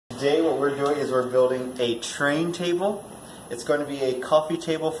today what we're doing is we're building a train table. It's going to be a coffee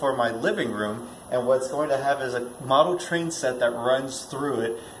table for my living room, and what it's going to have is a model train set that runs through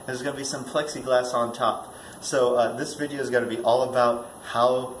it. There's going to be some plexiglass on top. So this video is going to be all about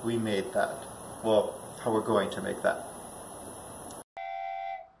how we made that. Well, how we're going to make that.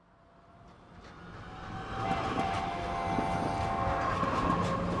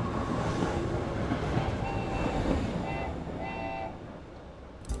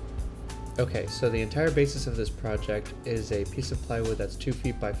 Okay, so the entire basis of this project is a piece of plywood that's 2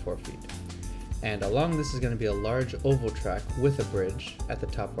 feet by 4 feet. And along this is going to be a large oval track with a bridge at the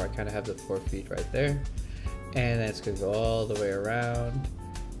top where I kind of have the 4 feet right there. And then it's going to go all the way around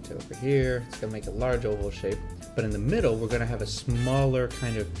to over here. It's going to make a large oval shape. But in the middle, we're going to have a smaller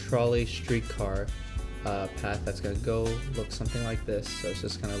kind of trolley streetcar path that's going to go look something like this. So it's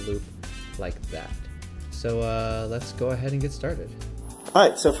just going to loop like that. So let's go ahead and get started.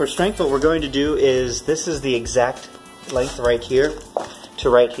 Alright, so for strength what we're going to do is, this is the exact length right here to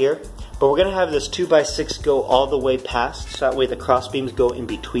right here, but we're going to have this 2x6 go all the way past, so that way the cross beams go in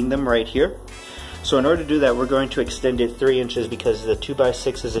between them right here. So in order to do that, we're going to extend it 3 inches because the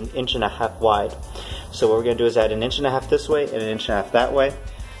 2x6 is 1.5 inches wide. So what we're going to do is add 1.5 inches this way and 1.5 inches that way.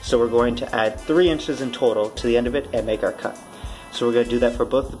 So we're going to add 3 inches in total to the end of it and make our cut. So we're going to do that for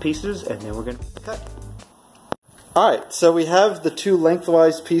both the pieces, and then we're going to cut. Alright, so we have the 2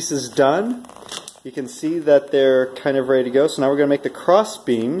 lengthwise pieces done. You can see that they're kind of ready to go. So now we're going to make the cross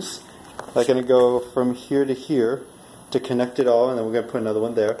beams. They're going to go from here to here to connect it all, and then we're going to put another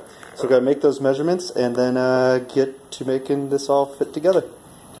one there. So we're going to make those measurements and then get to making this all fit together.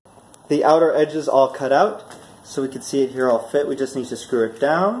 The outer edge is all cut out, so we can see it here all fit. We just need to screw it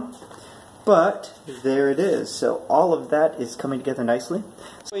down. But there it is. So all of that is coming together nicely.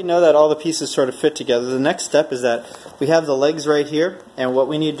 So we know that all the pieces sort of fit together. The next step is that we have the legs right here, and what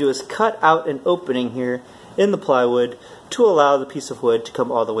we need to do is cut out an opening here in the plywood to allow the piece of wood to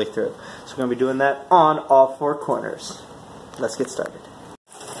come all the way through. So we're going to be doing that on all 4 corners. Let's get started.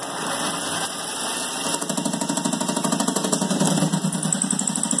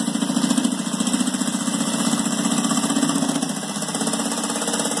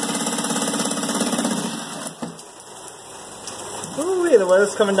 Ooh, the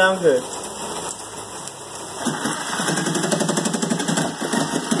weather's coming down good.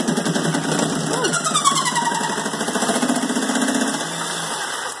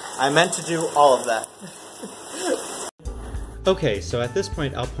 I meant to do all of that. Okay, so at this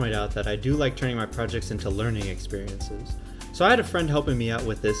point I'll point out that I do like turning my projects into learning experiences. So I had a friend helping me out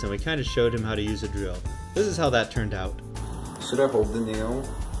with this, and we kind of showed him how to use a drill. This is how that turned out. Should I hold the nail?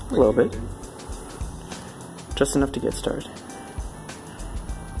 A little bit. Just enough to get started.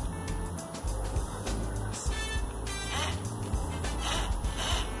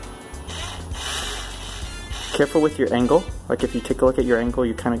 Careful with your angle. Like if you take a look at your angle,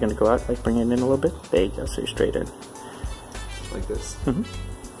 you're kind of going to go out, like bring it in a little bit. There you go, so you're straight in. Like this? Mm-hmm.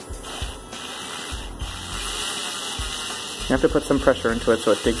 You have to put some pressure into it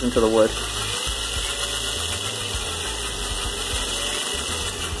so it digs into the wood.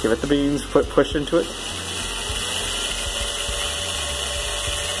 Give it the beams, push into it.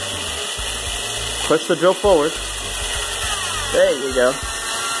 Push the drill forward. There you go.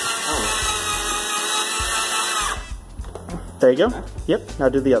 Oh. There you go. Yep, now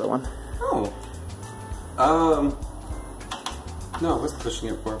do the other one. Oh. No, I was pushing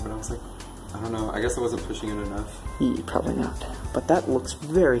it for it, but I was like, I don't know, I guess I wasn't pushing it enough. Yeah, probably not. But that looks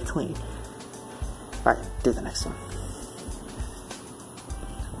very clean. Alright, do the next one.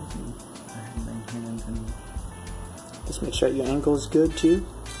 Just make sure your angle is good too.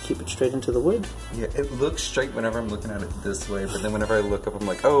 Keep it straight into the wood. Yeah, it looks straight whenever I'm looking at it this way, but then whenever I look up, I'm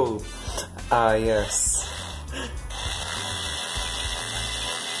like, oh, yes.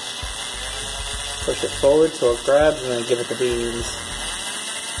 Push it forward so it grabs, and then give it the beams.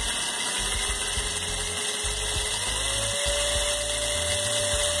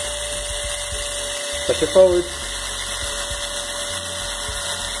 Push it forward.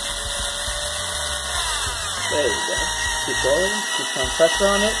 There you go. Keep going. Keep some pressure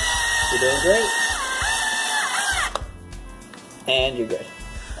on it. You're doing great. And you're good.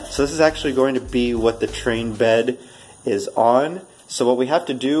 So this is actually going to be what the train bed is on. So what we have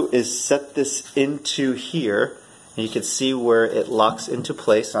to do is set this into here, and you can see where it locks into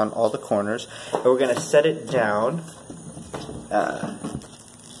place on all the corners. And we're going to set it down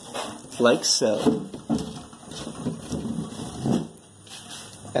like so.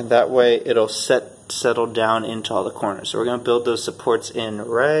 And that way it'll settle down into all the corners. So we're going to build those supports in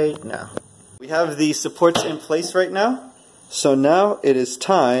right now. We have the supports in place right now. So now it is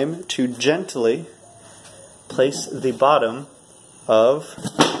time to gently place the bottom of,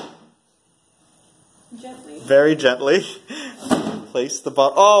 very gently, place the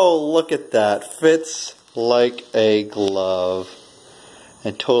bottom. Oh, look at that. Fits like a glove.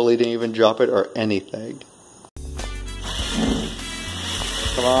 And totally didn't even drop it or anything.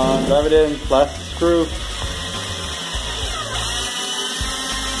 Come on, drive it in. Last screw.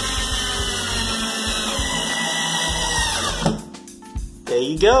 There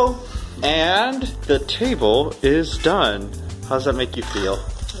you go. And the table is done. How does that make you feel?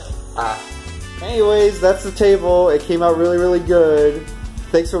 Anyways, that's the table. It came out really, really good.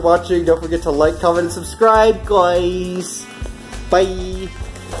 Thanks for watching. Don't forget to like, comment, and subscribe, guys. Bye.